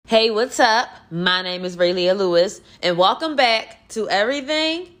Hey, what's up? My name is Raylia Lewis, and welcome back to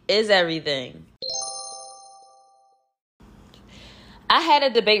Everything is Everything. I had a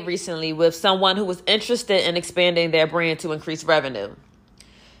debate recently with someone who was interested in expanding their brand to increase revenue.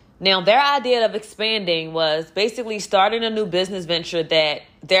 Now, their idea of expanding was basically starting a new business venture that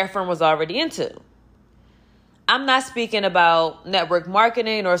their firm was already into. I'm not speaking about network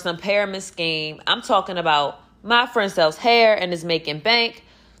marketing or some pyramid scheme. I'm talking about my friend sells hair and is making bank,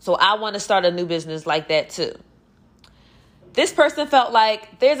 so I want to start a new business like that too. This person felt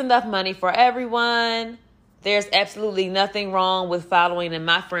like there's enough money for everyone. There's absolutely nothing wrong with following in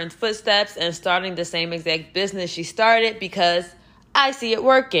my friend's footsteps and starting the same exact business she started because I see it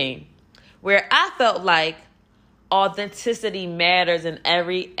working. Where I felt like authenticity matters in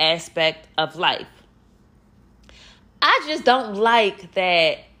every aspect of life. I just don't like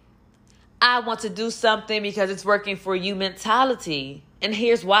that I want to do something because it's working for you mentality. And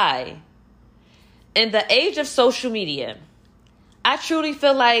here's why. In the age of social media, I truly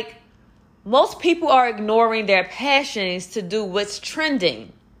feel like most people are ignoring their passions to do what's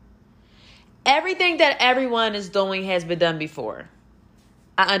trending. Everything that everyone is doing has been done before.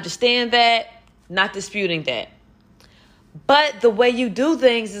 I understand that, not disputing that. But the way you do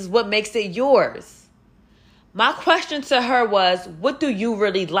things is what makes it yours. My question to her was, what do you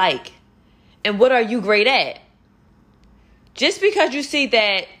really like? And what are you great at? Just because you see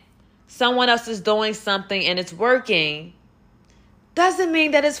that someone else is doing something and it's working doesn't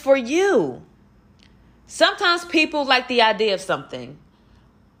mean that it's for you. Sometimes people like the idea of something,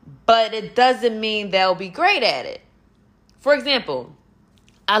 but it doesn't mean they'll be great at it. For example,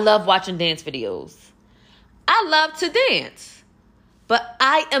 I love watching dance videos. I love to dance, but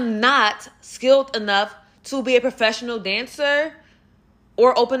I am not skilled enough to be a professional dancer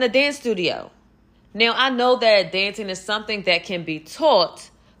or open a dance studio. Now, I know that dancing is something that can be taught,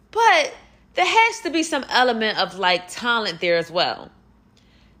 but there has to be some element of talent there as well.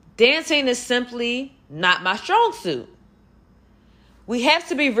 Dancing is simply not my strong suit. We have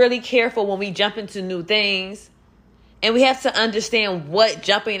to be really careful when we jump into new things, and we have to understand what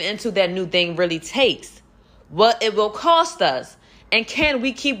jumping into that new thing really takes, what it will cost us, and can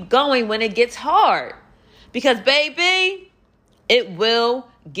we keep going when it gets hard? Because, baby, it will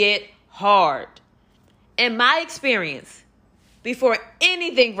get hard. In my experience, before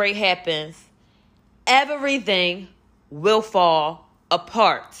anything great happens, everything will fall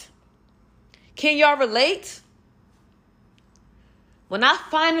apart. Can y'all relate? When I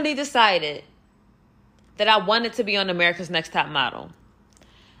finally decided that I wanted to be on America's Next Top Model,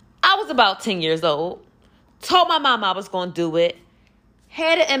 I was about 10 years old, told my mom I was going to do it,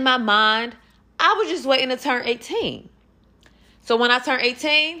 had it in my mind. I was just waiting to turn 18. So when I turned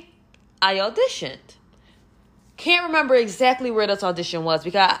 18, I auditioned. Can't remember exactly where this audition was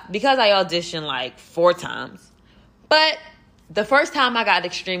because I auditioned 4 times. But the first time I got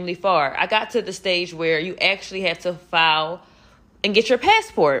extremely far. I got to the stage where you actually have to file and get your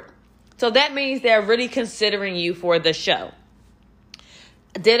passport. So that means they're really considering you for the show.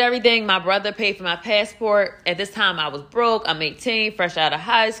 I did everything. My brother paid for my passport. At this time, I was broke. I'm 18, fresh out of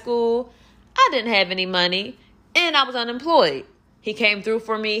high school. I didn't have any money, and I was unemployed. He came through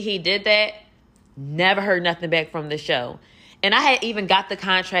for me. He did that. Never heard nothing back from the show. And I had even got the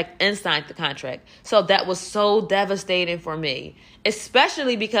contract and signed the contract. So that was so devastating for me,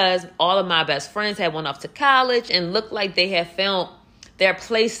 especially because all of my best friends had went off to college and looked like they had found their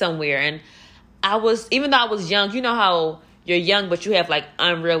place somewhere. And even though I was young, you know how you're young, but you have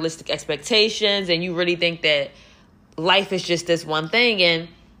unrealistic expectations and you really think that life is just this one thing. And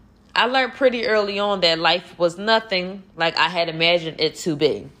I learned pretty early on that life was nothing like I had imagined it to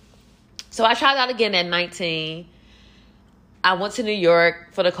be. So I tried out again at 19. I went to New York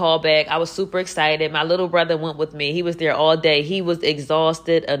for the callback. I was super excited. My little brother went with me. He was there all day. He was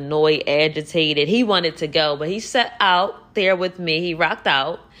exhausted, annoyed, agitated. He wanted to go, but he sat out there with me. He rocked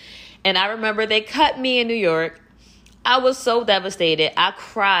out. And I remember they cut me in New York. I was so devastated. I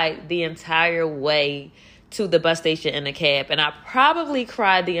cried the entire way to the bus station in a cab. And I probably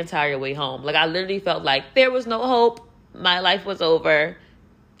cried the entire way home. I literally felt like there was no hope. My life was over.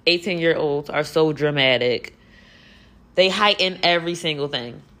 18-year-olds are so dramatic. They heighten every single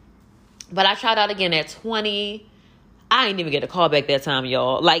thing. But I tried out again at 20. I ain't even get a call back that time,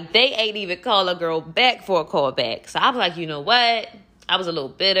 y'all. They ain't even call a girl back for a call back. So I was like, you know what? I was a little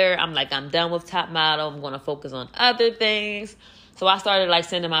bitter. I'm I'm done with Top Model. I'm going to focus on other things. So I started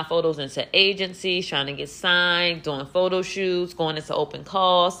sending my photos into agencies, trying to get signed, doing photo shoots, going into open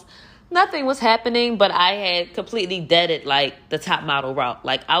calls. Nothing was happening, but I had completely deaded the Top Model route.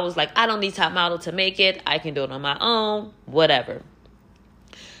 I was I don't need Top Model to make it. I can do it on my own, whatever.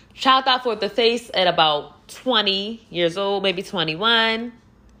 Tried out for the face at about 20 years old, maybe 21.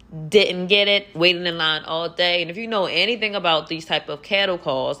 Didn't get it. Waiting in line all day. And if you know anything about these type of cattle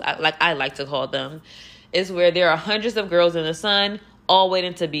calls, I like to call them, is where there are hundreds of girls in the sun, all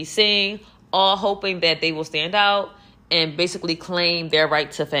waiting to be seen, all hoping that they will stand out and basically claim their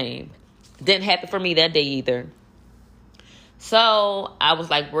right to fame. Didn't happen for me that day either. So I was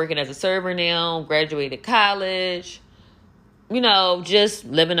like working as a server now, graduated college, just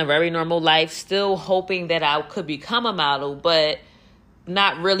living a very normal life, still hoping that I could become a model, but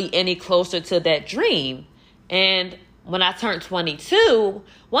not really any closer to that dream. And when I turned 22,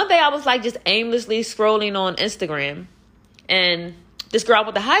 one day I was like just aimlessly scrolling on Instagram, and this girl I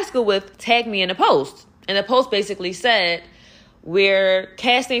went to high school with tagged me in a post. And the post basically said, we're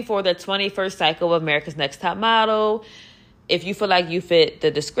casting for the 21st cycle of America's Next Top Model. If you feel like you fit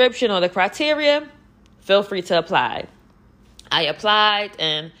the description or the criteria, feel free to apply. I applied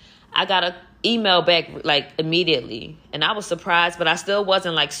and I got an email back like immediately. And I was surprised, but I still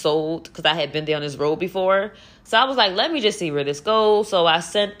wasn't like sold because I had been down this road before. So I was like, let me just see where this goes. So I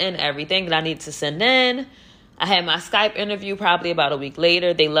sent in everything that I needed to send in. I had my Skype interview probably about a week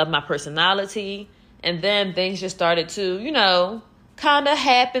later. They loved my personality. And then things just started to, kind of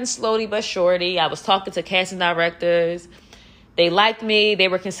happen slowly but surely. I was talking to casting directors. They liked me. They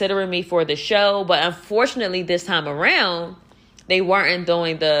were considering me for the show. But unfortunately, this time around, they weren't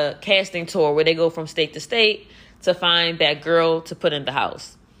doing the casting tour where they go from state to state to find that girl to put in the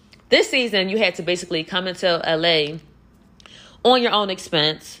house. This season, you had to basically come into LA on your own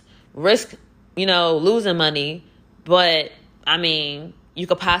expense, risk, losing money. But, you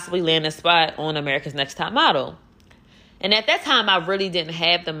could possibly land a spot on America's Next Top Model. And at that time, I really didn't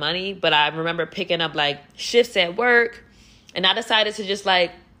have the money, but I remember picking up like shifts at work. And I decided to just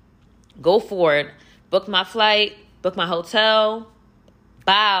like go for it, book my flight, book my hotel,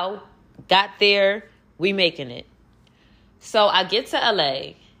 bow, got there, we making it. So I get to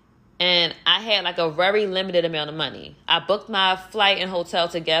LA and I had like a very limited amount of money. I booked my flight and hotel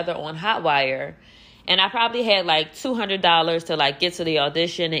together on Hotwire, and I probably had like $200 to like get to the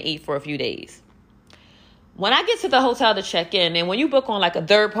audition and eat for a few days. When I get to the hotel to check in, and when you book on like a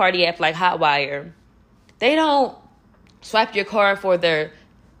third party app like Hotwire, they don't swipe your card for their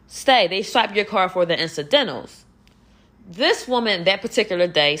stay. They swipe your card for the incidentals. This woman that particular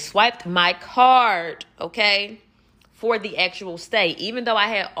day swiped my card, okay, for the actual stay, even though I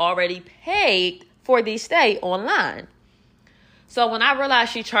had already paid for the stay online. So when I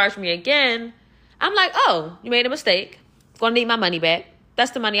realized she charged me again, I'm like, oh, you made a mistake. Gonna need my money back.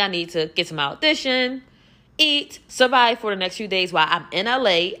 That's the money I need to get to my audition, eat, survive for the next few days while I'm in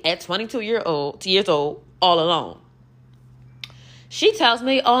LA at 22 years old, all alone. She tells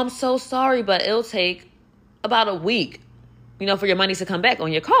me, oh, I'm so sorry, but it'll take about a week, for your money to come back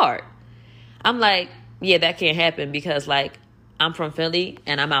on your card. I'm like, yeah, that can't happen because, like, I'm from Philly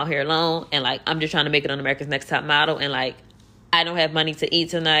and I'm out here alone and, like, I'm just trying to make it on America's Next Top Model and, like, I don't have money to eat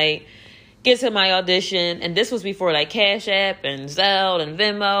tonight, get to my audition. And this was before, like, Cash App and Zelle and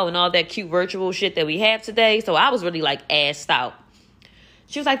Venmo and all that cute virtual shit that we have today. So I was really, like, assed out.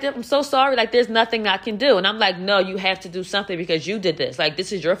 She was like, I'm so sorry. Like, there's nothing I can do. And I'm like, no, you have to do something because you did this. Like,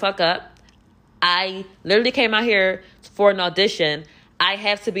 this is your fuck up. I literally came out here for an audition. I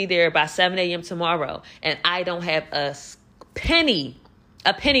have to be there by 7 a.m. tomorrow. And I don't have a penny,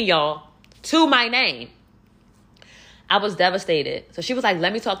 y'all, to my name. I was devastated. So she was like,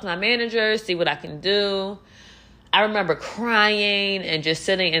 let me talk to my manager, see what I can do. I remember crying and just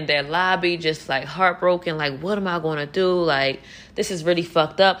sitting in their lobby, just like heartbroken. Like, what am I going to do? Like, this is really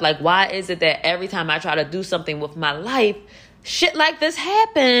fucked up. Like, why is it that every time I try to do something with my life, shit like this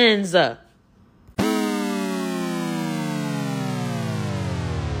happens? I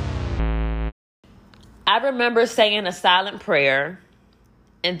remember saying a silent prayer.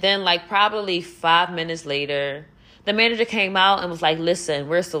 And then like probably 5 minutes later, the manager came out and was like, listen,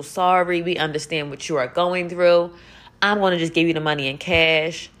 we're so sorry. We understand what you are going through. I'm going to just give you the money in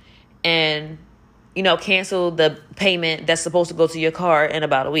cash and, cancel the payment that's supposed to go to your card in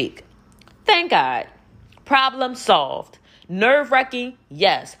about a week. Thank God. Problem solved. Nerve-wracking?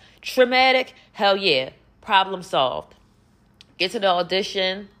 Yes. Traumatic? Hell yeah. Problem solved. Get to the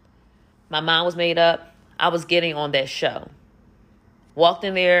audition. My mind was made up. I was getting on that show. Walked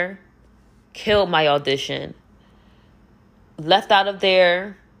in there. Killed my audition. Left out of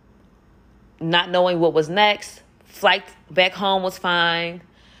there, not knowing what was next. Flight back home was fine.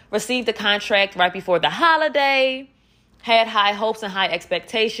 Received the contract right before the holiday. Had high hopes and high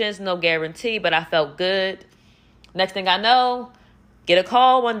expectations. No guarantee, but I felt good. Next thing I know, get a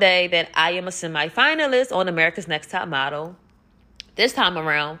call one day that I am a semi-finalist on America's Next Top Model. This time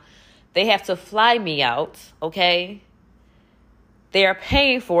around, they have to fly me out, okay? They are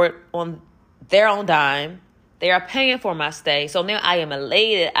paying for it on their own dime. They are paying for my stay. So now I am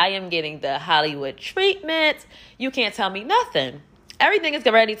elated. I am getting the Hollywood treatment. You can't tell me nothing. Everything is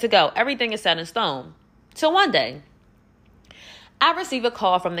ready to go. Everything is set in stone. Till one day, I receive a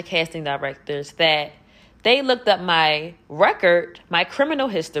call from the casting directors that they looked up my record, my criminal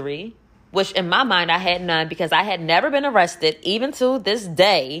history, which in my mind I had none because I had never been arrested. Even to this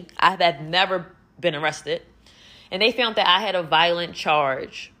day, I have never been arrested. And they found that I had a violent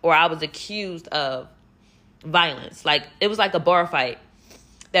charge, or I was accused of violence. Like, it was like a bar fight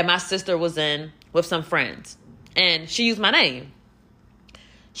that my sister was in with some friends. And she used my name.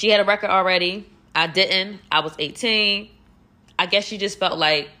 She had a record already. I didn't. I was 18. I guess she just felt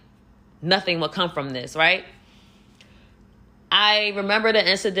like nothing would come from this, right? I remember the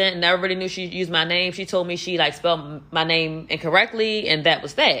incident. Never really knew she used my name. She told me she spelled my name incorrectly, and that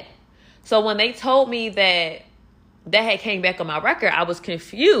was that. So when they told me that had came back on my record, I was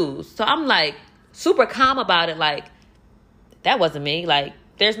confused. So I'm super calm about it. That wasn't me.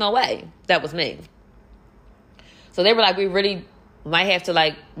 There's no way that was me. So they were we really might have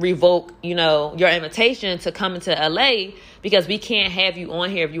to revoke, your invitation to come into LA because we can't have you on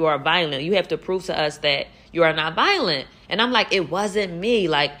here if you are violent. You have to prove to us that you are not violent. And I'm it wasn't me.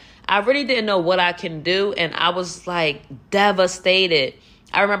 I really didn't know what I can do. And I was devastated.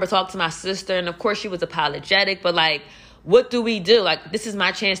 I remember talking to my sister, and of course she was apologetic, but what do we do? This is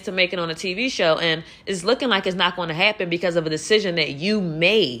my chance to make it on a TV show, and it's looking like it's not going to happen because of a decision that you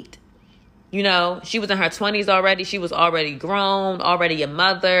made. She was in her 20s already. She was already grown, already a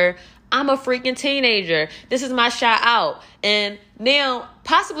mother. I'm a freaking teenager. This is my shot out. And now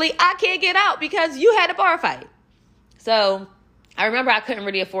possibly I can't get out because you had a bar fight. So I remember I couldn't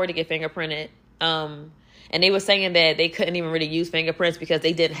really afford to get fingerprinted. And they were saying that they couldn't even really use fingerprints because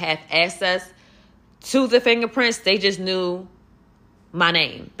they didn't have access to the fingerprints. They just knew my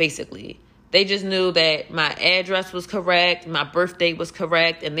name, basically. They just knew that my address was correct, my birth date was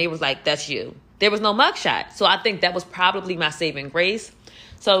correct, and they was that's you. There was no mugshot. So I think that was probably my saving grace.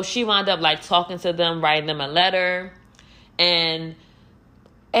 So she wound up talking to them, writing them a letter. And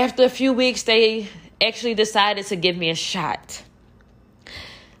after a few weeks, they actually decided to give me a shot.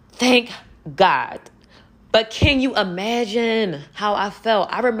 Thank God. But can you imagine how I felt?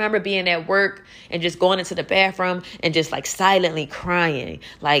 I remember being at work and just going into the bathroom and just silently crying.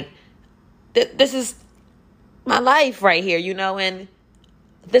 This is my life right here, and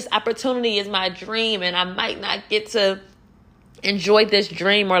this opportunity is my dream, and I might not get to enjoy this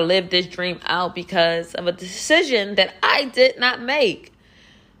dream or live this dream out because of a decision that I did not make.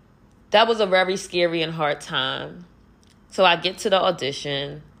 That was a very scary and hard time. So I get to the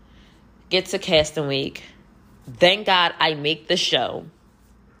audition, get to casting week. Thank God I make the show.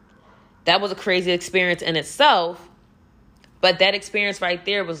 That was a crazy experience in itself. But that experience right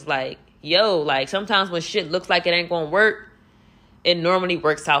there was sometimes when shit looks like it ain't going to work, it normally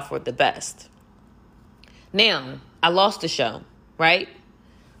works out for the best. Now, I lost the show, right?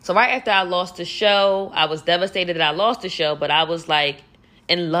 So right after I lost the show, I was devastated that I lost the show, but I was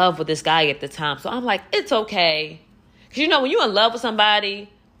in love with this guy at the time. So I'm it's okay. Because when you're in love with somebody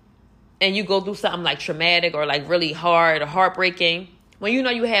and you go through something traumatic or really hard or heartbreaking, when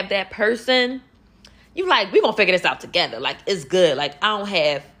you have that person, you we gonna figure this out together. It's good. I don't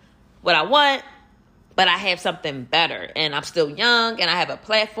have what I want, but I have something better. And I'm still young and I have a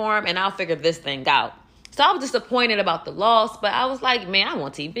platform and I'll figure this thing out. So I was disappointed about the loss, but I was man, I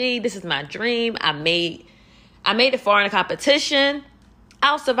want TV. This is my dream. I made it far in the competition.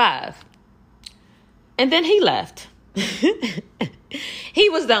 I'll survive. And then he left. He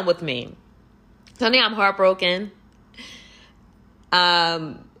was done with me. So now I'm heartbroken.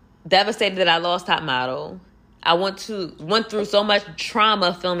 Devastated that I lost Top Model. I went through so much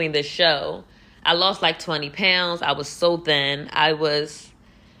trauma filming this show. I lost 20 pounds. I was so thin. I was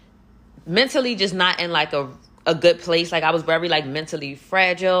mentally just not in a good place. I was very mentally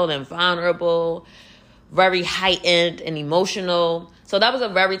fragile and vulnerable, very heightened and emotional. So that was a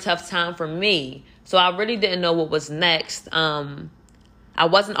very tough time for me. So I really didn't know what was next. I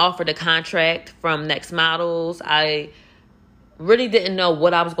wasn't offered a contract from Next Models. I really didn't know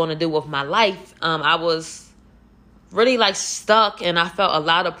what I was going to do with my life. I was really stuck and I felt a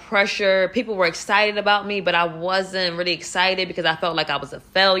lot of pressure. People were excited about me, but I wasn't really excited because I felt like I was a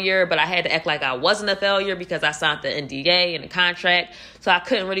failure, but I had to act like I wasn't a failure because I signed the NDA and the contract. So I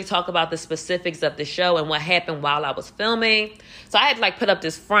couldn't really talk about the specifics of the show and what happened while I was filming. So I had to put up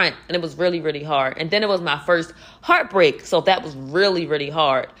this front and it was really, really hard. And then it was my first heartbreak. So that was really, really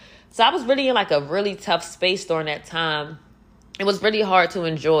hard. So I was really in a really tough space during that time. it was really hard to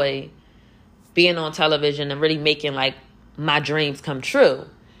enjoy being on television and really making like my dreams come true.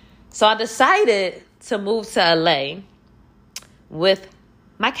 So I decided to move to LA with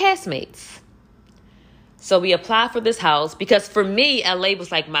my castmates. So we applied for this house because for me, LA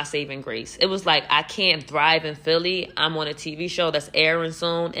was like my saving grace. It was like, I can't thrive in Philly. I'm on a TV show that's airing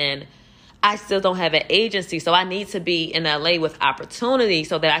soon and I still don't have an agency. So I need to be in LA with opportunity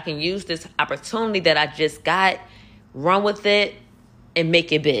so that I can use this opportunity that I just got, run with it, and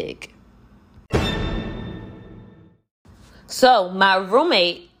make it big. So my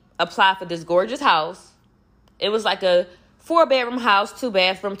roommate applied for this gorgeous house. It was like a 4-bedroom house,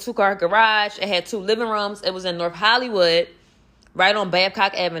 2-bathroom, 2-car garage. It had 2 living rooms. It was in North Hollywood, right on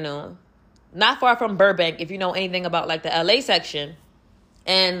Babcock Avenue, not far from Burbank, if you know anything about like the LA section.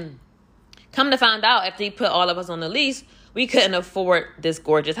 And come to find out, after he put all of us on the lease, we couldn't afford this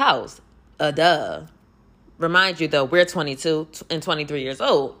gorgeous house. Duh. Remind you though, we're 22 and 23 years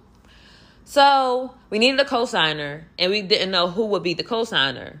old. So we needed a cosigner, and we didn't know who would be the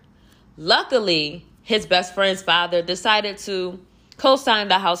cosigner. Luckily, his best friend's father decided to co-sign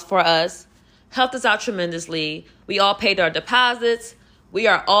the house for us, helped us out tremendously. We all paid our deposits. We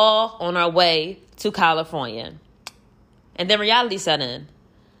are all on our way to California. And then reality set in.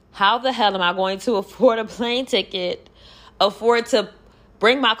 How the hell am I going to afford a plane ticket, afford to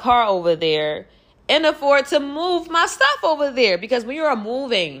bring my car over there, and afford to move my stuff over there? Because when you're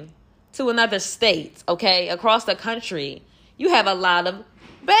moving to another state, okay, across the country, you have a lot of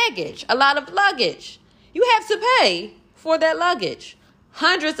baggage, a lot of luggage. You have to pay for that luggage.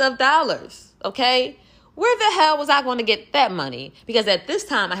 Hundreds of dollars, okay? Where the hell was I going to get that money? Because at this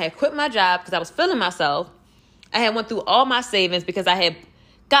time, I had quit my job because I was feeling myself. I had went through all my savings because I had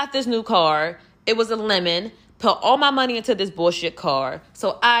got this new car. It was a lemon. Put all my money into this bullshit car.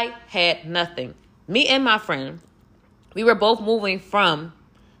 So I had nothing. Me and my friend, we were both moving from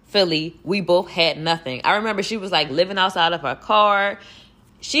Philly. We both had nothing. I remember she was like living outside of her car.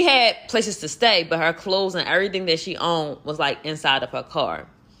 She had places to stay, but her clothes and everything that she owned was like inside of her car.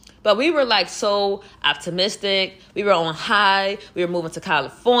 But we were like so optimistic. We were on high. We were moving to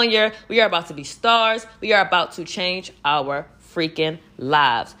California. We are about to be stars. We are about to change our freaking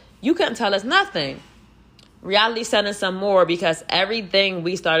lives. You couldn't tell us nothing. Reality set in some more because everything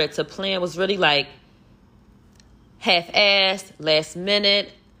we started to plan was really like half-assed, last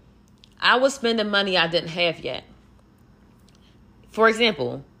minute. I was spending money I didn't have yet. For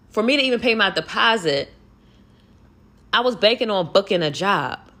example, for me to even pay my deposit, I was banking on booking a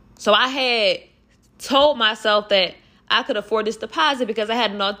job. So I had told myself that I could afford this deposit because I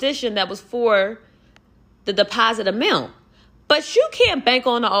had an audition that was for the deposit amount. But you can't bank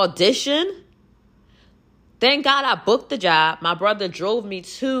on an audition. Thank God I booked the job. My brother drove me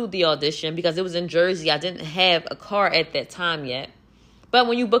to the audition because it was in Jersey. I didn't have a car at that time yet. But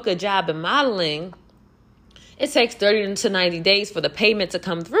when you book a job in modeling, it takes 30 to 90 days for the payment to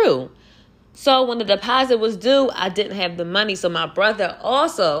come through. So when the deposit was due, I didn't have the money. So my brother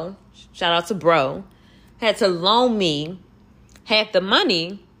also, shout out to bro, had to loan me half the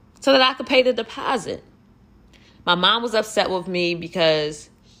money so that I could pay the deposit. My mom was upset with me because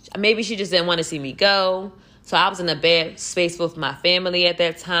maybe she just didn't want to see me go. So I was in a bad space with my family at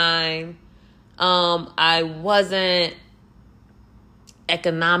that time. I wasn't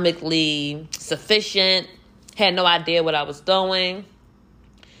economically sufficient. Had no idea what I was doing.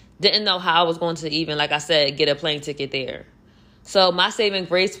 Didn't know how I was going to even, like I said, get a plane ticket there. So my saving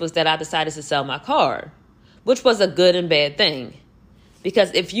grace was that I decided to sell my car, which was a good and bad thing.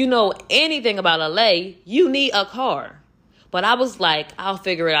 Because if you know anything about LA, you need a car. But I was like, I'll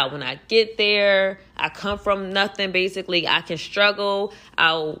figure it out when I get there. I come from nothing, basically. I can struggle.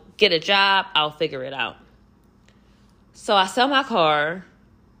 I'll get a job. I'll figure it out. So I sell my car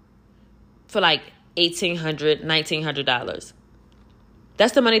for like $1,800, $1,900.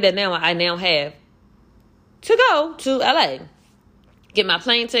 That's the money that I now have to go to LA. Get my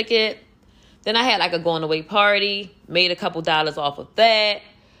plane ticket. Then I had like a going away party. Made a couple dollars off of that.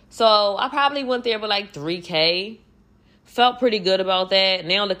 So I probably went there with like $3,000. Felt pretty good about that.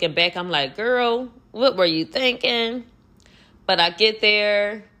 Now looking back, I'm like, girl, what were you thinking? But I get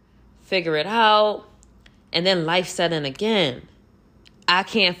there, figure it out, and then life set in again. I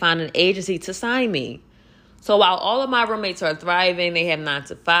can't find an agency to sign me. So while all of my roommates are thriving, they have 9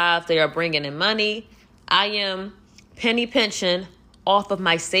 to 5, they are bringing in money, I am penny pinching off of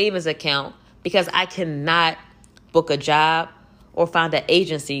my savings account because I cannot book a job or find an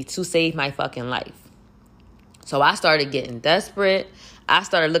agency to save my fucking life. So I started getting desperate. I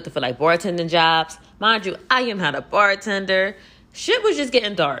started looking for like bartending jobs. Mind you, I am not a bartender. Shit was just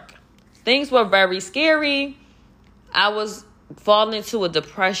getting dark. Things were very scary. I was falling into a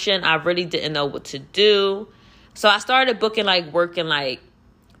depression. I really didn't know what to do. So I started booking working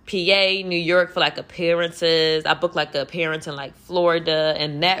PA, New York for appearances. I booked an appearance in Florida,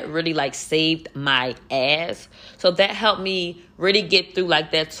 and that really saved my ass. So that helped me really get through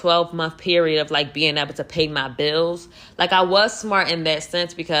that 12-month period of being able to pay my bills. I was smart in that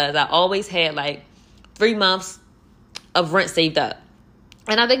sense because I always had 3 months of rent saved up.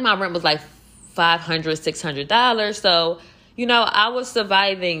 And I think my rent was $500, $600. So, I was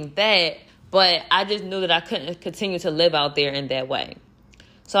surviving that, but I just knew that I couldn't continue to live out there in that way.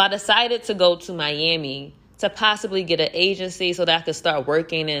 So I decided to go to Miami to possibly get an agency so that I could start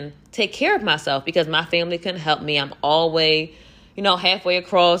working and take care of myself because my family couldn't help me. I'm always, halfway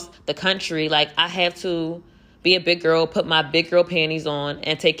across the country. I have to be a big girl, put my big girl panties on,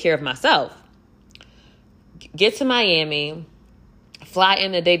 and take care of myself. Get to Miami, fly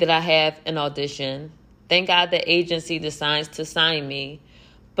in the day that I have an audition. Thank God the agency decides to sign me.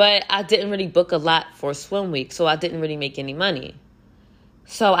 But I didn't really book a lot for swim week, so I didn't really make any money.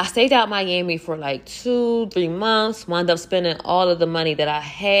 So I stayed out Miami for 2-3 months, wound up spending all of the money that I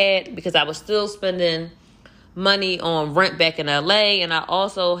had because I was still spending money on rent back in LA, and I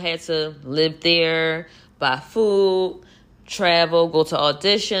also had to live there, buy food, travel, go to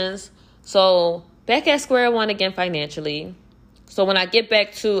auditions. So back at square one again financially. So when I get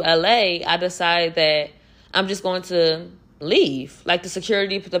back to LA, I decided that I'm just going to leave. The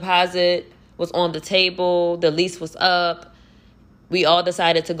security deposit was on the table, the lease was up. We all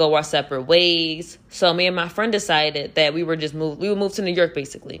decided to go our separate ways. So me and my friend decided that we would move to New York,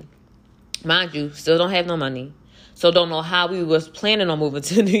 basically. Mind you, still don't have no money. So don't know how we was planning on moving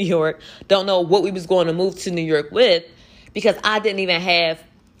to New York. Don't know what we was going to move to New York with because I didn't even have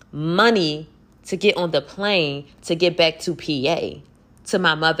money to get on the plane to get back to PA, to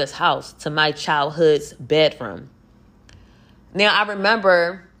my mother's house, to my childhood's bedroom. Now, I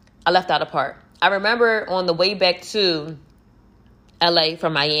remember, I left out a part. I remember on the way back to LA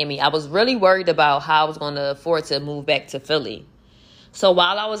from Miami, I was really worried about how I was going to afford to move back to Philly. So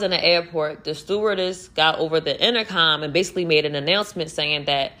while I was in the airport, the stewardess got over the intercom and basically made an announcement saying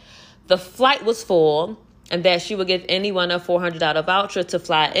that the flight was full and that she would give anyone a $400 voucher to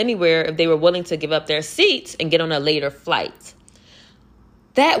fly anywhere if they were willing to give up their seats and get on a later flight.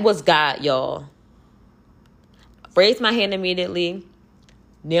 That was God, y'all. Raised my hand immediately.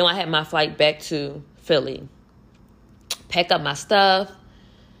 Now I had my flight back to Philly. Pack up my stuff,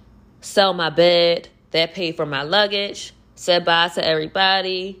 sell my bed, that paid for my luggage, said bye to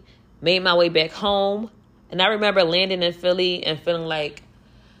everybody, made my way back home. And I remember landing in Philly and feeling like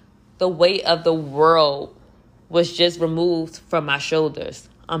the weight of the world was just removed from my shoulders.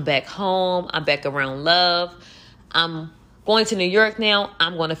 I'm back home. I'm back around love. I'm going to New York now.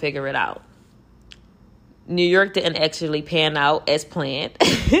 I'm going to figure it out. New York didn't actually pan out as planned.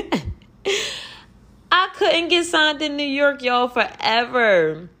 I couldn't get signed in New York, y'all,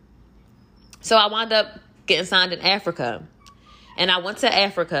 forever. So I wound up getting signed in Africa. And I went to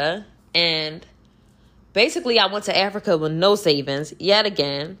Africa, and basically I went to Africa with no savings yet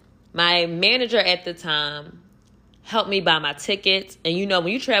again. My manager at the time helped me buy my tickets. And when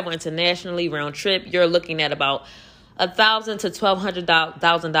you travel internationally round trip, you're looking at about $1,000 to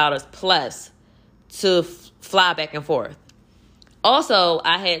 $1,200 plus to fly back and forth. Also,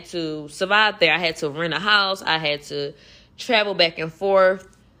 I had to survive there. I had to rent a house. I had to travel back and forth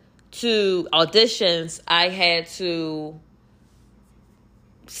to auditions. I had to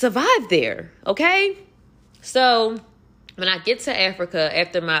survive there, okay? So when I get to Africa,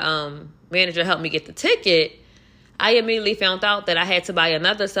 after my manager helped me get the ticket, I immediately found out that I had to buy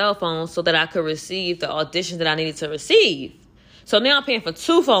another cell phone so that I could receive the auditions that I needed to receive. So now I'm paying for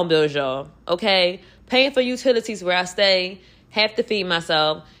 2 phone bills, y'all, okay? Paying for utilities where I stay, have to feed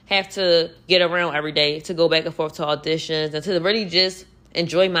myself, have to get around every day to go back and forth to auditions and to really just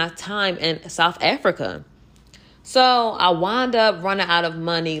enjoy my time in South Africa. So I wound up running out of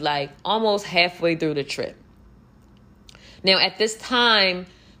money almost halfway through the trip. Now, at this time,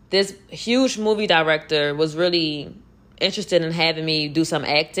 this huge movie director was really interested in having me do some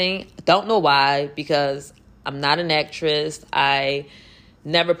acting. Don't know why, because I'm not an actress. I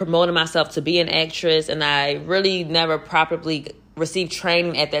never promoted myself to be an actress, and I really never properly received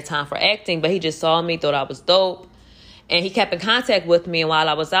training at that time for acting, but he just saw me, thought I was dope, and he kept in contact with me, and while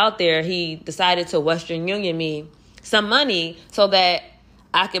I was out there, he decided to Western Union me some money so that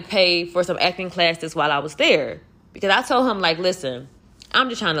I could pay for some acting classes while I was there, because I told him, listen, I'm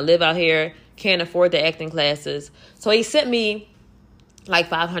just trying to live out here, can't afford the acting classes, so he sent me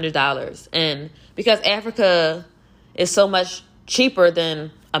 $500, and because Africa is so much cheaper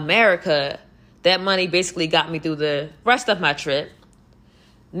than America, That money basically got me through the rest of my trip.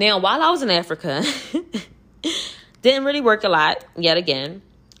 Now, while I was in Africa, didn't really work a lot yet again.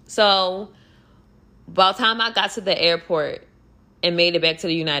 So by the time I got to the airport and made it back to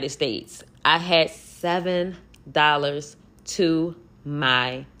the United States, I had $7 to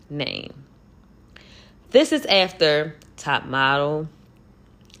my name. This is after Top Model,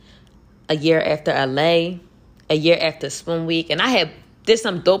 a year after LA, a year after Swim Week, and I did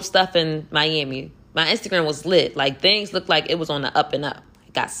some dope stuff in Miami. My Instagram was lit. Like, things looked like it was on the up and up. I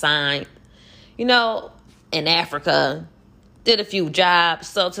got signed, in Africa, did a few jobs.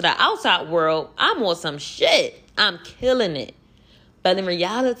 So to the outside world, I'm on some shit. I'm killing it. But in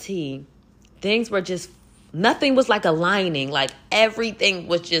reality, things were just, nothing was like aligning. Like, everything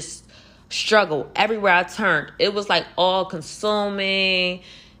was just struggle everywhere I turned. It was like all consuming.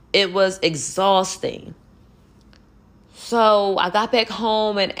 It was exhausting. So I got back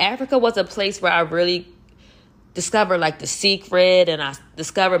home, and Africa was a place where I really discovered like The Secret, and I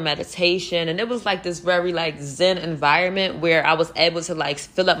discovered meditation, and it was like this very like Zen environment where I was able to like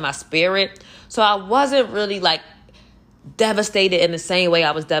fill up my spirit. So I wasn't really like devastated in the same way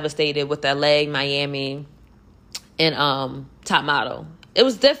I was devastated with LA, Miami, and Top Model. It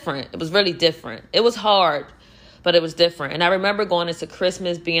was different. It was really different. It was hard, but it was different. And I remember going into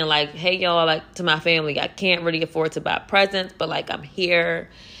Christmas being like, hey, y'all, like, to my family, I can't really afford to buy presents, but like, I'm here.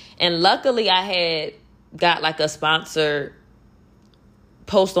 And luckily I had got like a sponsored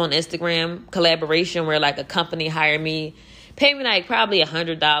post on Instagram collaboration where like a company hired me, paid me like probably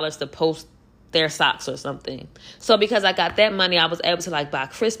 $100 to post their socks or something. So because I got that money, I was able to like buy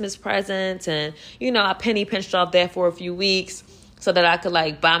Christmas presents, and I penny pinched off that for a few weeks so that I could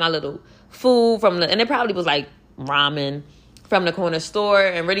like buy my little food and it probably was like ramen from the corner store,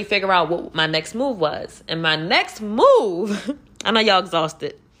 and really figure out what my next move was. And my next move, I know y'all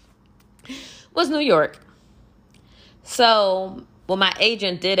exhausted, was New York. So what my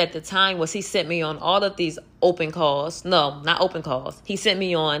agent did at the time was he sent me on all of these open calls. No, not open calls. He sent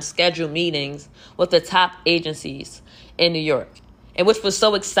me on scheduled meetings with the top agencies in New York. And which was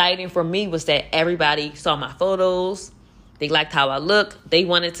so exciting for me was that everybody saw my photos. They liked how I looked. They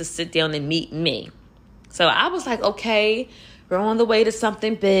wanted to sit down and meet me. So I was like, okay, we're on the way to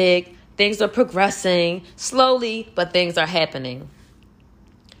something big. Things are progressing slowly, but things are happening.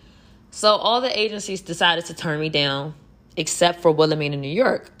 So all the agencies decided to turn me down, except for Wilhelmina, New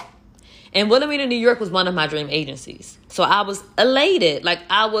York. And Wilhelmina, New York was one of my dream agencies. So I was elated. Like,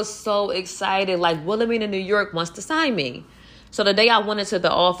 I was so excited. Like, Wilhelmina, New York wants to sign me. So the day I went into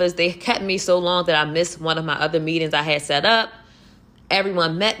the office, they kept me so long that I missed one of my other meetings I had set up.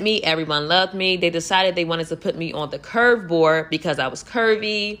 Everyone met me. Everyone loved me. They decided they wanted to put me on the curve board because I was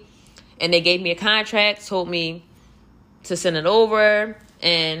curvy. And they gave me a contract, told me to send it over.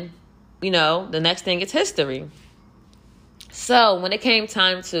 And, the next thing is history. So when it came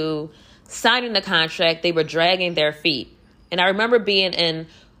time to signing the contract, they were dragging their feet. And I remember being in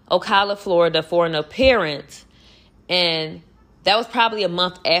Ocala, Florida for an appearance. And that was probably a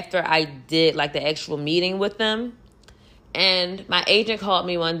month after I did like the actual meeting with them. And my agent called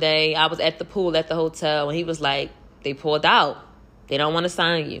me one day. I was at the pool at the hotel, and he was like, they pulled out. They don't want to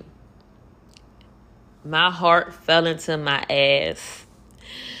sign you. My heart fell into my ass.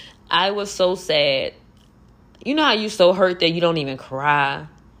 I was so sad. You know how you're so hurt that you don't even cry?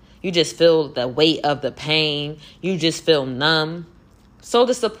 You just feel the weight of the pain. You just feel numb. So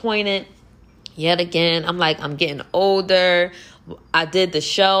disappointed. Yet again, I'm like, I'm getting older. I did the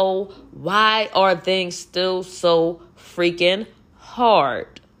show. Why are things still so freaking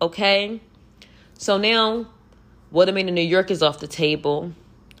hard? Okay? So now, Wilhelmina, New York is off the table.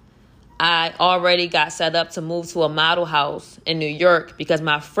 I already got set up to move to a model house in New York because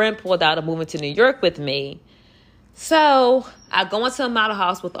my friend pulled out of moving to New York with me. So I go into a model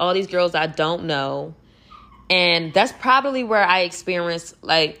house with all these girls I don't know. And that's probably where I experienced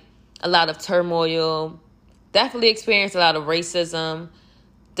like a lot of turmoil. Definitely experienced a lot of racism.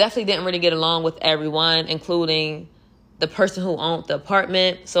 Definitely didn't really get along with everyone, including the person who owned the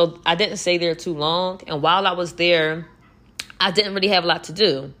apartment. So I didn't stay there too long. And while I was there, I didn't really have a lot to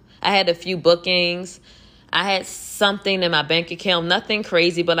do. I had a few bookings. I had something in my bank account, nothing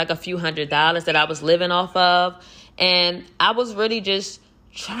crazy, but like a few $100s that I was living off of. And I was really just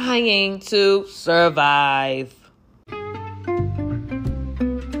trying to survive.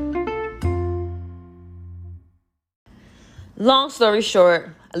 Long story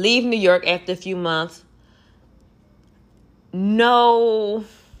short, I leave New York after a few months. No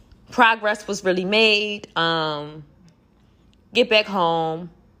progress was really made. Get back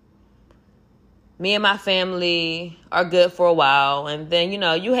home. Me and my family are good for a while. And then,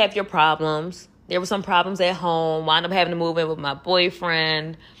 you have your problems. there were some problems at home, wound up having to move in with my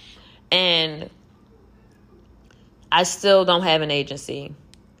boyfriend, and I still don't have an agency.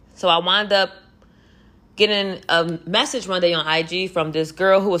 So I wound up getting a message one day on IG from this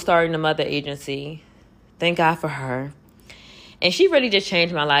girl who was starting a mother agency. Thank God for her. And she really just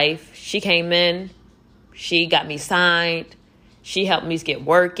changed my life. She came in, she got me signed, she helped me get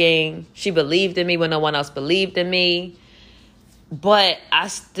working, she believed in me when no one else believed in me. But I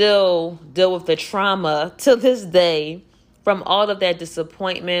still deal with the trauma to this day from all of that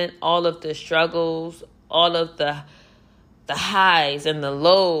disappointment, all of the struggles, all of the highs and the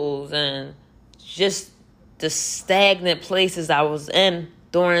lows, and just the stagnant places I was in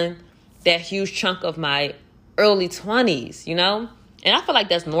during that huge chunk of my early 20s, you know? And I feel like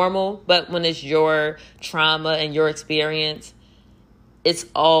that's normal, but when it's your trauma and your experience, it's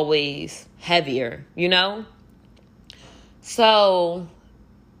always heavier, you know? So,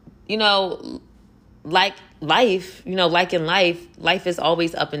 you know, like life, like in life is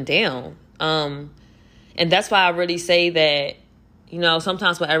always up and down. And that's why I really say that,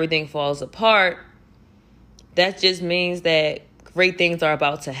 sometimes when everything falls apart, that just means that great things are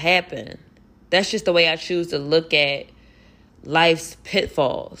about to happen. That's just the way I choose to look at life's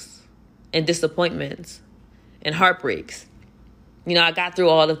pitfalls and disappointments and heartbreaks. I got through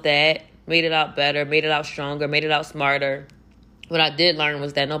all of that, made it out better, made it out stronger, made it out smarter. What I did learn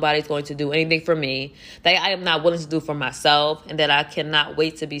was that nobody's going to do anything for me that I am not willing to do for myself, and that I cannot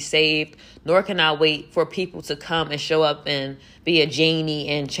wait to be saved, nor can I wait for people to come and show up and be a genie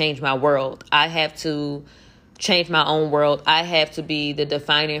and change my world. I have to change my own world. I have to be the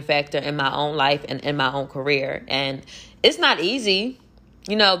defining factor in my own life and in my own career. And it's not easy.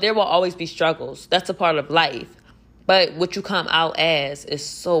 There will always be struggles. That's a part of life. But what you come out as is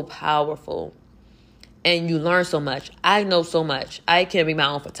so powerful. And you learn so much. I know so much. I can be my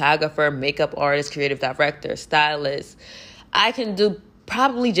own photographer, makeup artist, creative director, stylist. I can do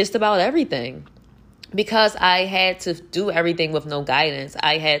probably just about everything because I had to do everything with no guidance.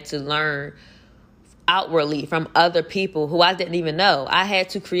 I had to learn outwardly from other people who I didn't even know. I had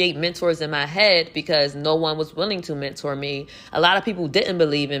to create mentors in my head because no one was willing to mentor me. A lot of people didn't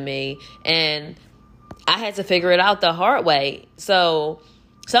believe in me, and I had to figure it out the hard way. So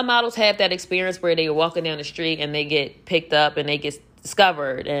some models have that experience where they were walking down the street and they get picked up and they get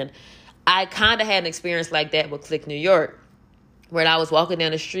discovered. And I kind of had an experience like that with Click New York, where I was walking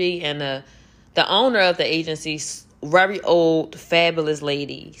down the street and the owner of the agency, very old, fabulous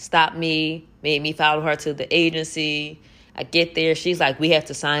lady, stopped me, made me follow her to the agency. I get there. She's like, we have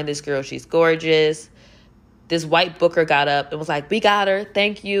to sign this girl. She's gorgeous. This white booker got up and was like, we got her.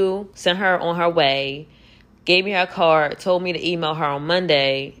 Thank you. Sent her on her way. Gave me her card, told me to email her on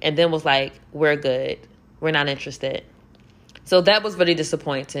Monday, and then was like, we're good. We're not interested. So that was really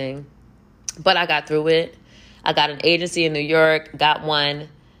disappointing. But I got through it. I got an agency in New York, got one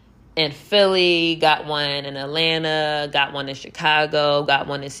in Philly, got one in Atlanta, got one in Chicago, got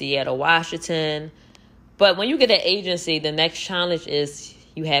one in Seattle, Washington. But when you get an agency, the next challenge is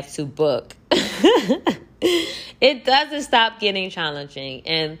you have to book. It doesn't stop getting challenging.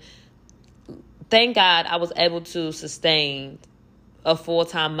 And thank God I was able to sustain a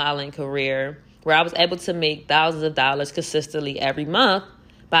full-time modeling career where I was able to make thousands of dollars consistently every month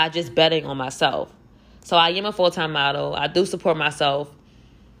by just betting on myself. So I am a full-time model. I do support myself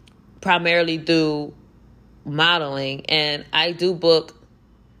primarily through modeling, and I do book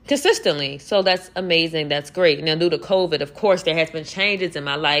consistently. So that's amazing. That's great. Now, due to COVID, of course, there has been changes in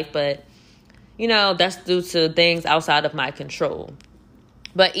my life, but, that's due to things outside of my control.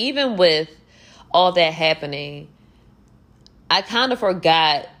 But even with all that happening, I kind of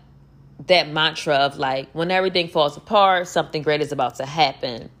forgot that mantra of like, when everything falls apart, something great is about to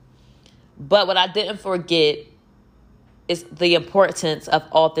happen. But what I didn't forget is the importance of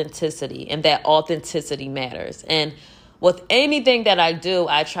authenticity, and that authenticity matters. And with anything that I do,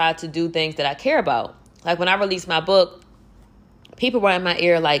 I try to do things that I care about. Like when I released my book, people were in my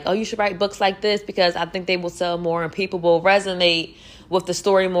ear like, oh, you should write books like this because I think they will sell more and people will resonate with the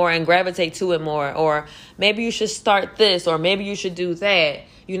story more and gravitate to it more. Or maybe you should start this, or maybe you should do that.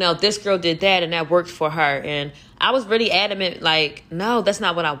 This girl did that and that worked for her. And I was really adamant, like, no, that's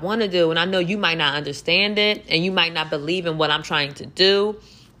not what I want to do. And I know you might not understand it and you might not believe in what I'm trying to do,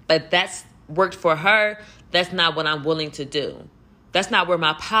 but that's worked for her. That's not what I'm willing to do. That's not where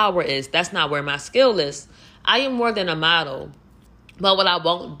my power is. That's not where my skill is. I am more than a model. But what I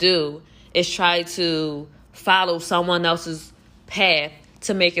won't do is try to follow someone else's path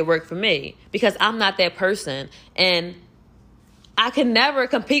to make it work for me, because I'm not that person. And I can never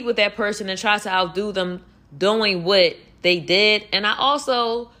compete with that person and try to outdo them doing what they did. And I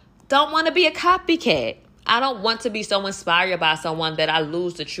also don't want to be a copycat. I don't want to be so inspired by someone that I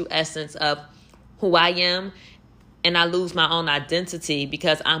lose the true essence of who I am, and I lose my own identity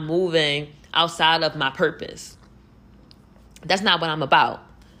because I'm moving outside of my purpose. That's not what I'm about.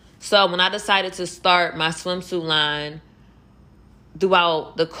 So when I decided to start my swimsuit line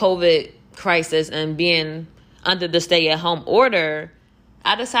throughout the COVID crisis and being under the stay-at-home order,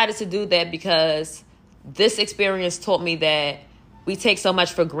 I decided to do that because this experience taught me that we take so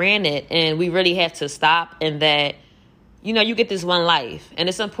much for granted and we really have to stop, and that, you get this one life. And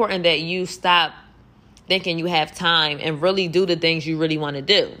it's important that you stop thinking you have time and really do the things you really want to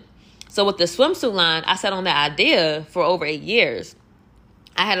do. So with the swimsuit line, I sat on that idea for over 8 years.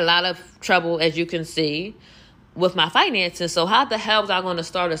 I had a lot of trouble, as you can see, with my finances. So how the hell was I going to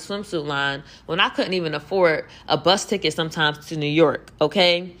start a swimsuit line when I couldn't even afford a bus ticket sometimes to New York?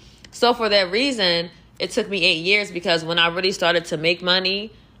 Okay. So for that reason, it took me 8 years, because when I really started to make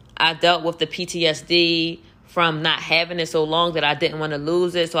money, I dealt with the PTSD from not having it so long that I didn't want to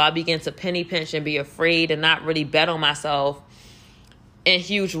lose it. So I began to penny pinch and be afraid and not really bet on myself in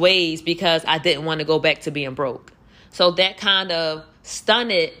huge ways because I didn't want to go back to being broke. So that kind of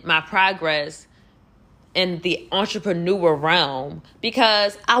stunted my progress in the entrepreneur realm,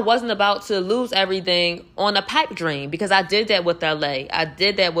 because I wasn't about to lose everything on a pipe dream, because I did that with LA. I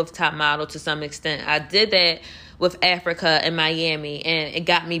did that with Top Model to some extent. I did that with Africa and Miami, and it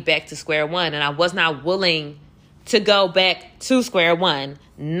got me back to square one. And I was not willing to go back to square one.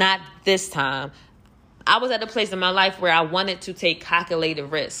 Not this time. I was at a place in my life where I wanted to take calculated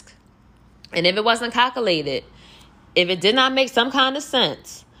risk. And if it wasn't calculated, if it did not make some kind of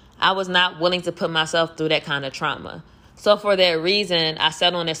sense, I was not willing to put myself through that kind of trauma. So for that reason, I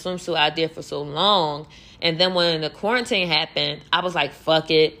sat on that swimsuit idea for so long. And then when the quarantine happened, I was like,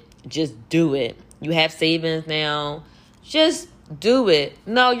 fuck it, just do it. You have savings now, just do it.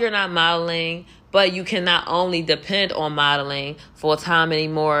 No, you're not modeling, but you cannot only depend on modeling full time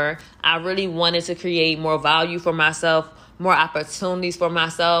anymore. I really wanted to create more value for myself, more opportunities for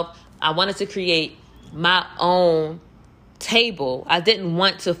myself. I wanted to create my own table. I didn't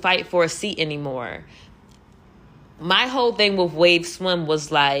want to fight for a seat anymore. My whole thing with Wave Swim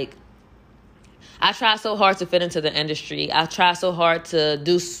was like, I tried so hard to fit into the industry. I tried so hard to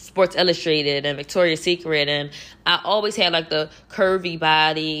do Sports Illustrated and Victoria's Secret, and I always had like the curvy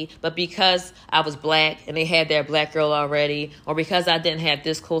body, but because I was black and they had their black girl already, or because I didn't have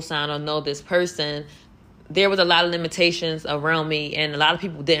this cosign or know this person, there was a lot of limitations around me, and a lot of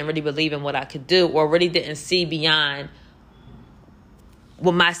people didn't really believe in what I could do, or really didn't see beyond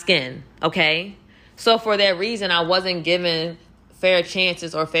with my skin, okay? So for that reason, I wasn't given fair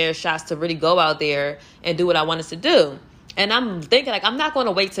chances or fair shots to really go out there and do what I wanted to do. And I'm thinking, like, I'm not going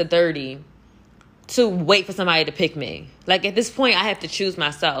to wait to 30 to wait for somebody to pick me. Like, at this point, I have to choose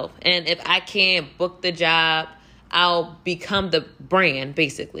myself. And if I can't book the job, I'll become the brand,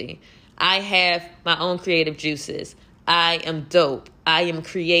 basically. I have my own creative juices. I am dope. I am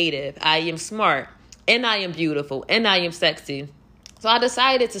creative. I am smart. And I am beautiful. And I am sexy. So I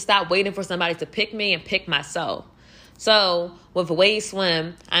decided to stop waiting for somebody to pick me and pick myself. So with Wave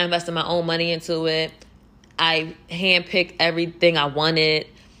Swim, I invested my own money into it. I handpicked everything I wanted.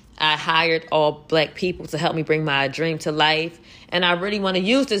 I hired all black people to help me bring my dream to life. And I really want to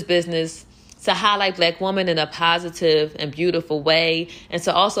use this business to highlight black women in a positive and beautiful way, and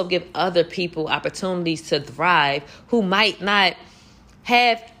to also give other people opportunities to thrive who might not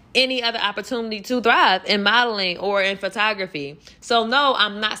have any other opportunity to thrive in modeling or in photography. So no,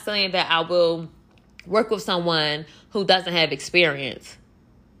 I'm not saying that I will work with someone who doesn't have experience,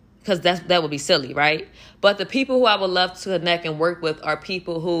 because that would be silly, right? But the people who I would love to connect and work with are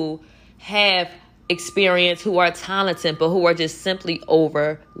people who have experience, who are talented, but who are just simply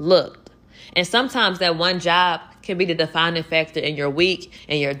overlooked. And sometimes that one job can be the defining factor in your week,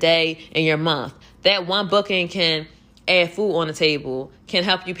 in your day, in your month. That one booking can add food on the table, can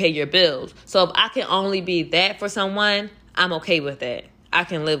help you pay your bills. So if I can only be that for someone, I'm okay with that. I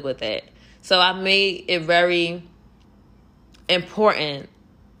can live with that. So I made it very important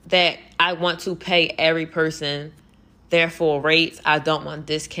that I want to pay every person their full rates. I don't want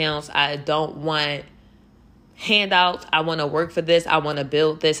discounts. I don't want handouts. I want to work for this. I want to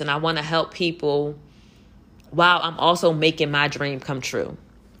build this, and I want to help people while I'm also making my dream come true.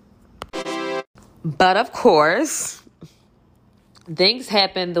 But of course, things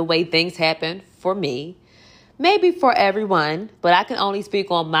happen the way things happen for me. Maybe for everyone, but I can only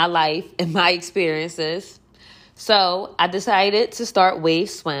speak on my life and my experiences. So I decided to start Wave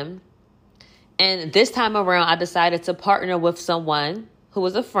Swim. And this time around, I decided to partner with someone who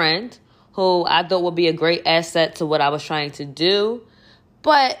was a friend, who I thought would be a great asset to what I was trying to do.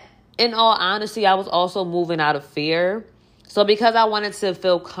 But in all honesty, I was also moving out of fear. So because I wanted to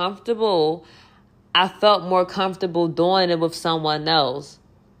feel comfortable, I felt more comfortable doing it with someone else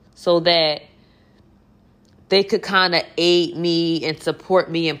so that they could kind of aid me and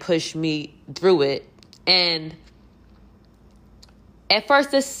support me and push me through it. And at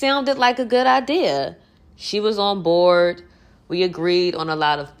first, it sounded like a good idea. She was on board. We agreed on a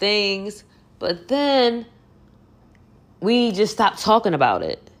lot of things. But then we just stopped talking about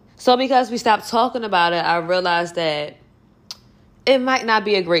it. So because we stopped talking about it, I realized that it might not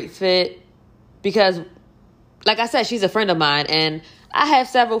be a great fit because, like I said, she's a friend of mine. And I have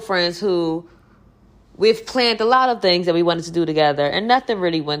several friends who we've planned a lot of things that we wanted to do together and nothing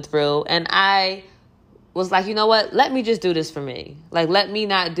really went through. And I was like, you know what? Let me just do this for me. Like, let me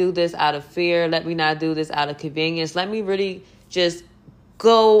not do this out of fear. Let me not do this out of convenience. Let me really just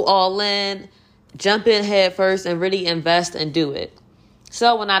go all in, jump in head first, and really invest and do it.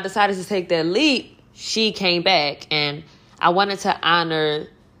 So when I decided to take that leap, she came back, and I wanted to honor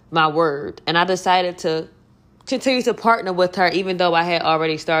my word. And I decided to continue to partner with her, even though I had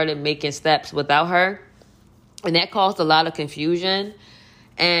already started making steps without her. And that caused a lot of confusion.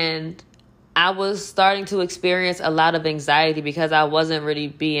 And I was starting to experience a lot of anxiety because I wasn't really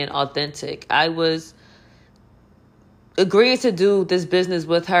being authentic. I was agreeing to do this business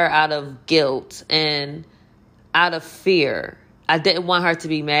with her out of guilt and out of fear. I didn't want her to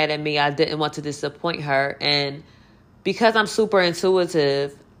be mad at me. I didn't want to disappoint her. And because I'm super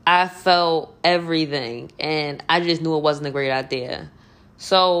intuitive, I felt everything. And I just knew it wasn't a great idea.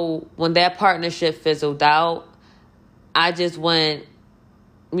 So when that partnership fizzled out, I just went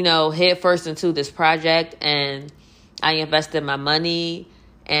head first into this project, and I invested my money,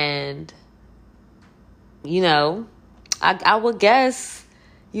 and, I would guess,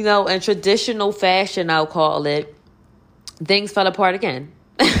 in traditional fashion, I'll call it, things fell apart again.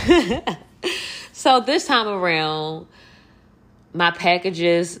 So this time around, my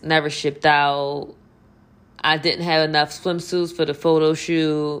packages never shipped out. I didn't have enough swimsuits for the photo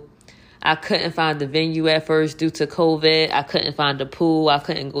shoot. I couldn't find the venue at first due to COVID. I couldn't find the pool. I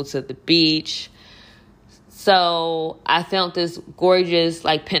couldn't go to the beach. So I found this gorgeous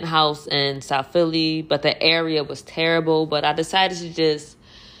penthouse in South Philly, but the area was terrible. But I decided to just,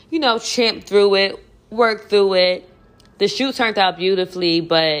 champ through it, work through it. The shoot turned out beautifully,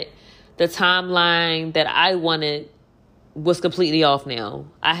 but the timeline that I wanted was completely off now.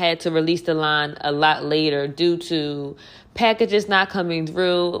 I had to release the line a lot later due to packages not coming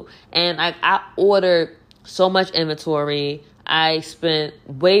through. And I ordered so much inventory. I spent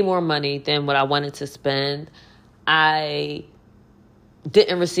way more money than what I wanted to spend. I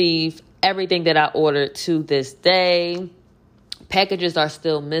didn't receive everything that I ordered to this day. Packages are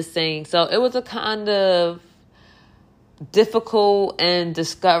still missing. So it was a kind of difficult and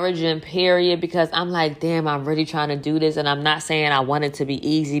discouraging period because I'm like, damn, I'm really trying to do this. And I'm not saying I want it to be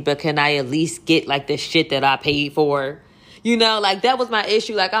easy, but can I at least get the shit that I paid for? That was my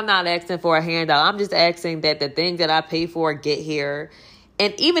issue. I'm not asking for a handout. I'm just asking that the things that I pay for get here.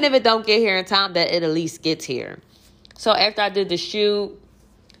 And even if it don't get here in time, that it at least gets here. So after I did the shoot,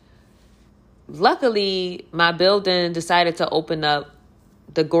 luckily my building decided to open up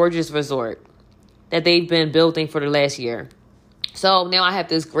the gorgeous resort that they've been building for the last year. So now I have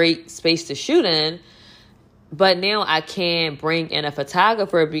this great space to shoot in, but now I can't bring in a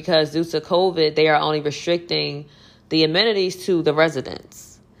photographer because due to COVID, they are only restricting the amenities to the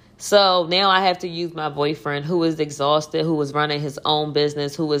residents. So now I have to use my boyfriend, who is exhausted, who is running his own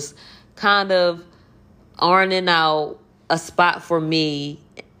business, who is kind of ironing out a spot for me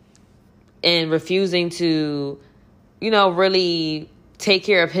and refusing to, really take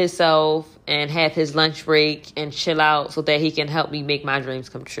care of himself and have his lunch break and chill out so that he can help me make my dreams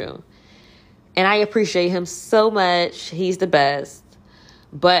come true. And I appreciate him so much. He's the best.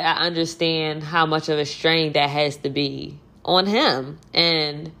 But I understand how much of a strain that has to be on him.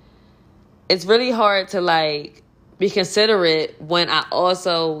 And it's really hard to be considerate when I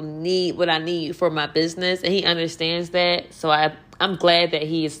also need what I need for my business. And he understands that. So I'm glad that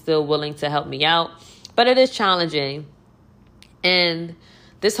he is still willing to help me out. But it is challenging. And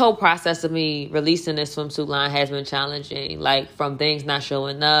this whole process of me releasing this swimsuit line has been challenging. From things not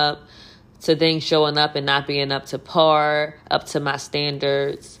showing up to things showing up and not being up to par, up to my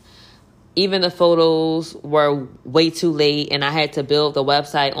standards. Even the photos were way too late, and I had to build the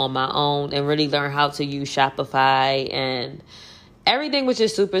website on my own and really learn how to use Shopify, and everything was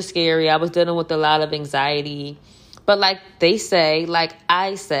just super scary. I was dealing with a lot of anxiety. But they say,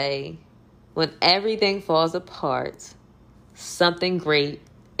 I say, when everything falls apart, something great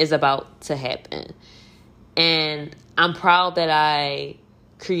is about to happen. And I'm proud that I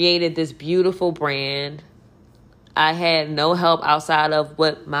created this beautiful brand. I had no help outside of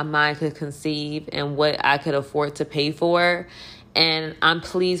what my mind could conceive and what I could afford to pay for. And I'm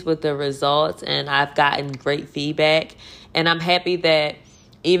pleased with the results, and I've gotten great feedback. And I'm happy that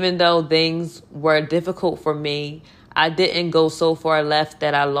even though things were difficult for me, I didn't go so far left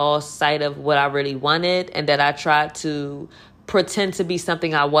that I lost sight of what I really wanted, and that I tried to pretend to be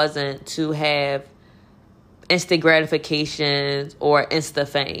something I wasn't to have instant gratification or insta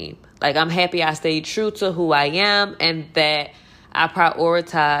fame. Like, I'm happy I stayed true to who I am and that I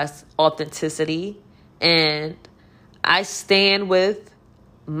prioritize authenticity, and I stand with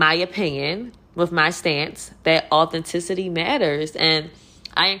my opinion, with my stance that authenticity matters. And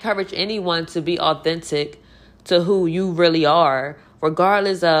I encourage anyone to be authentic to who you really are,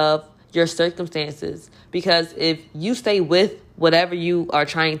 regardless of your circumstances. Because if you stay with whatever you are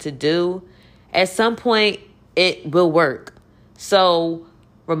trying to do, at some point it will work. So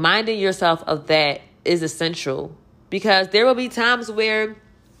reminding yourself of that is essential, because there will be times where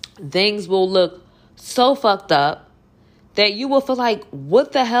things will look so fucked up that you will feel like,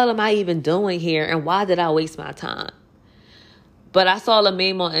 what the hell am I even doing here? And why did I waste my time? But I saw a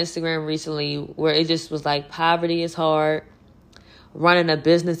meme on Instagram recently where it just was like, poverty is hard. Running a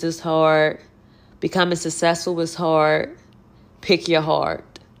business is hard. Becoming successful is hard. Pick your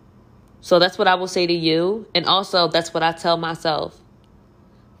heart. So that's what I will say to you. And also, that's what I tell myself.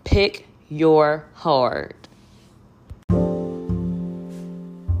 Pick your heart.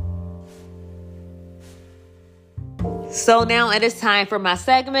 So now it is time for my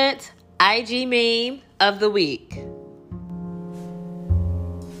segment, IG Meme of the Week.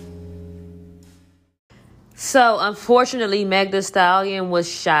 So, unfortunately, Meg Thee Stallion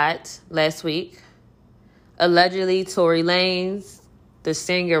was shot last week. Allegedly, Tory Lanez, the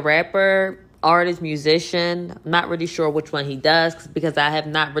singer, rapper, artist, musician, I'm not really sure which one he does because I have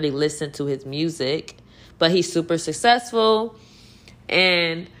not really listened to his music, but he's super successful.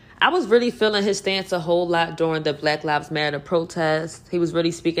 And I was really feeling his stance a whole lot during the Black Lives Matter protests. He was really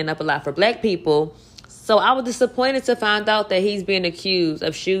speaking up a lot for black people. So I was disappointed to find out that he's being accused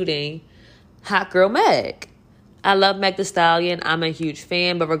of shooting Hot Girl Meg. I love Meg Thee Stallion. I'm a huge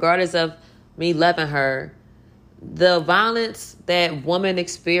fan. But regardless of me loving her, the violence that women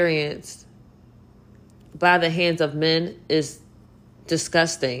experience by the hands of men is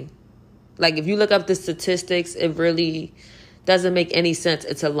disgusting. Like, if you look up the statistics, it really doesn't make any sense.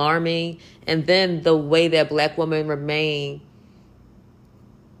 It's alarming. And then the way that black women remain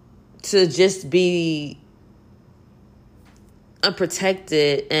to just be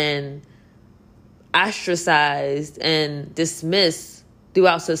unprotected and ostracized and dismissed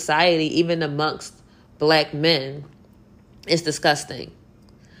throughout society, even amongst black men, is disgusting.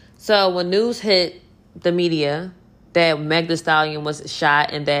 So when news hit the media that Meg Thee Stallion was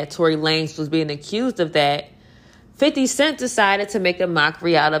shot and that Tory Lanez was being accused of that, 50 Cent decided to make a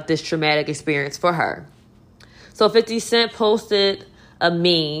mockery out of this traumatic experience for her. So 50 Cent posted a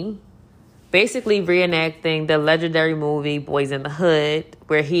meme basically reenacting the legendary movie Boys in the Hood,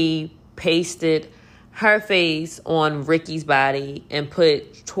 where he pasted her face on Ricky's body and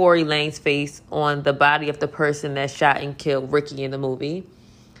put Tory Lanez's face on the body of the person that shot and killed Ricky in the movie.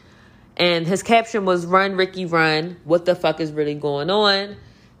 And his caption was, "Run, Ricky, run. What the fuck is really going on?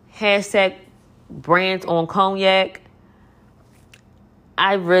 Hashtag brands on cognac."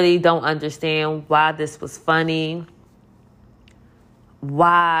 I really don't understand why this was funny.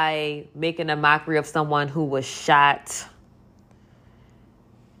 Why making a mockery of someone who was shot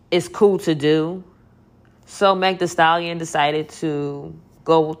is cool to do. So Meg Thee Stallion decided to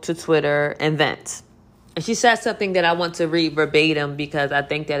go to Twitter and vent. And she said something that I want to read verbatim because I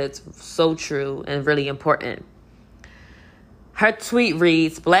think that it's so true and really important. Her tweet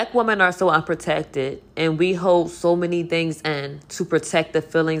reads, "Black women are so unprotected, and we hold so many things in to protect the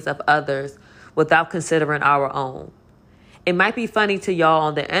feelings of others without considering our own. It might be funny to y'all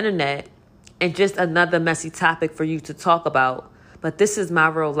on the internet and just another messy topic for you to talk about, but this is my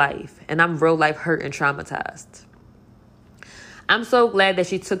real life, and I'm real life hurt and traumatized." I'm so glad that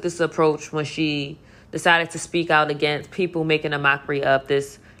she took this approach when she decided to speak out against people making a mockery of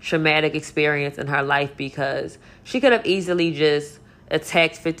this traumatic experience in her life, because she could have easily just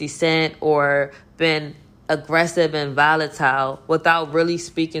attacked 50 Cent or been aggressive and volatile without really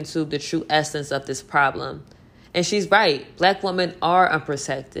speaking to the true essence of this problem. And she's right. Black women are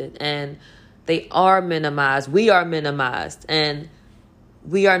unprotected and they are minimized. We are minimized and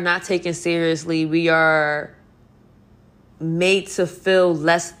we are not taken seriously. We are made to feel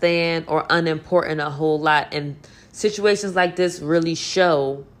less than or unimportant a whole lot. And situations like this really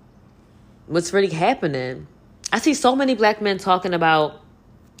show what's really happening. I see so many black men talking about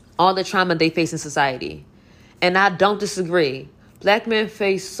all the trauma they face in society. And I don't disagree. Black men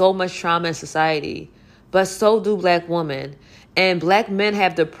face so much trauma in society, but so do black women. And black men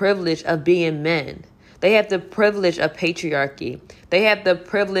have the privilege of being men. They have the privilege of patriarchy. They have the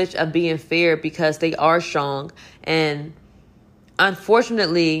privilege of being fair because they are strong. And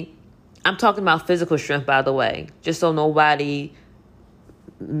unfortunately, I'm talking about physical strength, by the way, just so nobody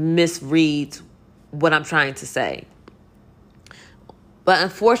misreads what I'm trying to say. But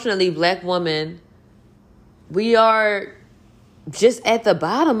unfortunately, black women, we are just at the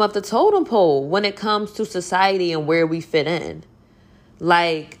bottom of the totem pole when it comes to society and where we fit in.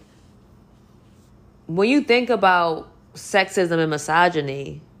 Like, when you think about sexism and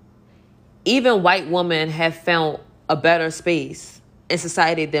misogyny, even white women have found a better space in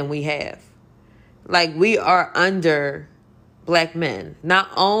society than we have. Like, we are under black men. Not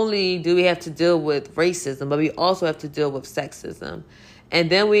only do we have to deal with racism, but we also have to deal with sexism. And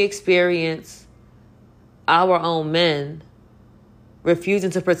then we experience our own men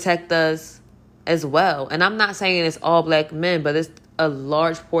refusing to protect us as well. And I'm not saying it's all black men, but it's a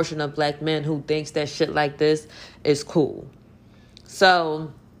large portion of black men who thinks that shit like this is cool.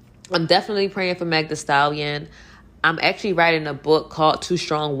 So I'm definitely praying for Meg Thee Stallion. I'm actually writing a book called Too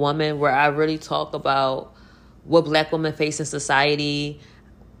Strong Woman, where I really talk about what black women face in society.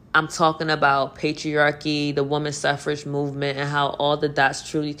 I'm talking about patriarchy, the women's suffrage movement, and how all the dots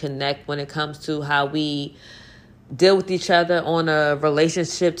truly connect when it comes to how we deal with each other on a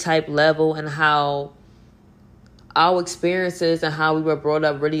relationship type level, and how our experiences and how we were brought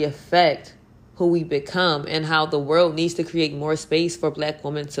up really affect who we become, and how the world needs to create more space for black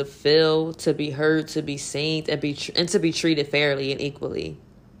women to feel, to be heard, to be seen, and to be treated fairly and equally.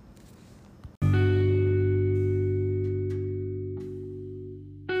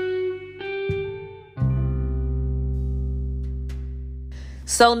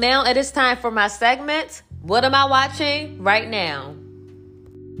 So now it is time for my segment. What am I watching right now?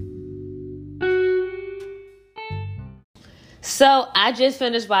 So I just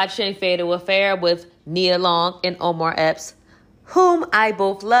finished watching Fatal Affair with Nia Long and Omar Epps, whom I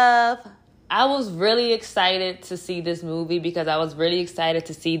both love. I was really excited to see this movie because I was really excited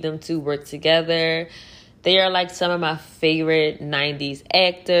to see them two work together. They are like some of my favorite 90s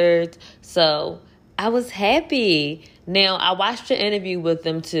actors. So I was happy. Now, I watched an interview with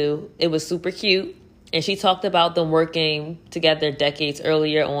them too. It was super cute. And she talked about them working together decades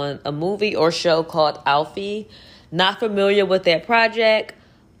earlier on a movie or show called Alfie. Not familiar with that project,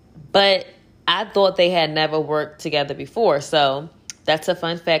 but I thought they had never worked together before. So that's a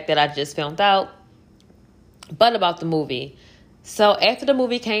fun fact that I just found out. But about the movie. So after the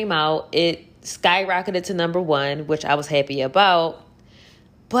movie came out, it skyrocketed to #1, which I was happy about.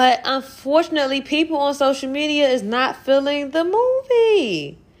 But unfortunately, people on social media is not feeling the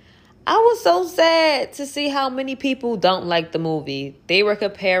movie. I was so sad to see how many people don't like the movie. They were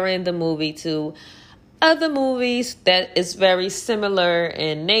comparing the movie to other movies that is very similar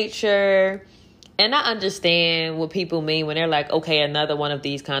in nature. And I understand what people mean when they're like, okay, another one of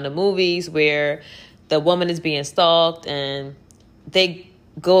these kind of movies where the woman is being stalked and they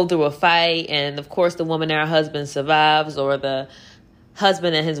go through a fight. And of course, the woman and her husband survives, or the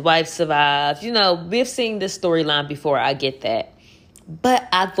husband and his wife survive. You know, we've seen this storyline before. I get that. But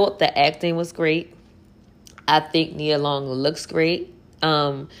I thought the acting was great. I think Nia Long looks great.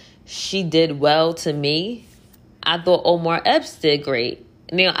 She did well to me. I thought Omar Epps did great.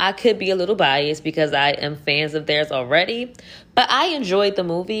 Now, I could be a little biased because I am fans of theirs already. But I enjoyed the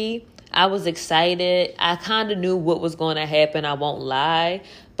movie. I was excited. I kind of knew what was going to happen. I won't lie.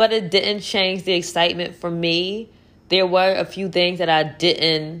 But it didn't change the excitement for me. There were a few things that I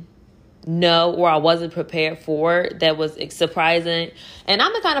didn't know or I wasn't prepared for that was surprising. And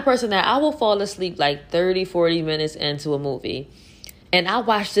I'm the kind of person that I will fall asleep like 30, 40 minutes into a movie. And I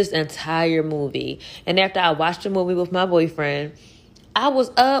watched this entire movie. And after I watched the movie with my boyfriend, I was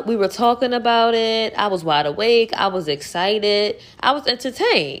up. We were talking about it. I was wide awake. I was excited. I was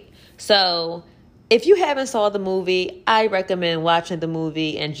entertained. So if you haven't saw the movie, I recommend watching the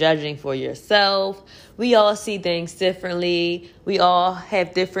movie and judging for yourself. We all see things differently. We all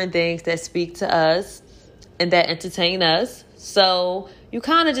have different things that speak to us and that entertain us. So you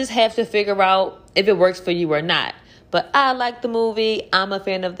kind of just have to figure out if it works for you or not. But I like the movie. I'm a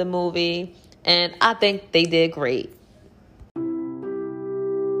fan of the movie. And I think they did great.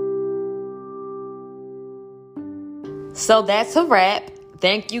 So that's a wrap.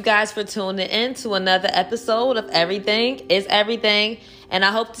 Thank you guys for tuning in to another episode of Everything is Everything. And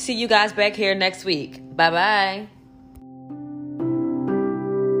I hope to see you guys back here next week. Bye-bye.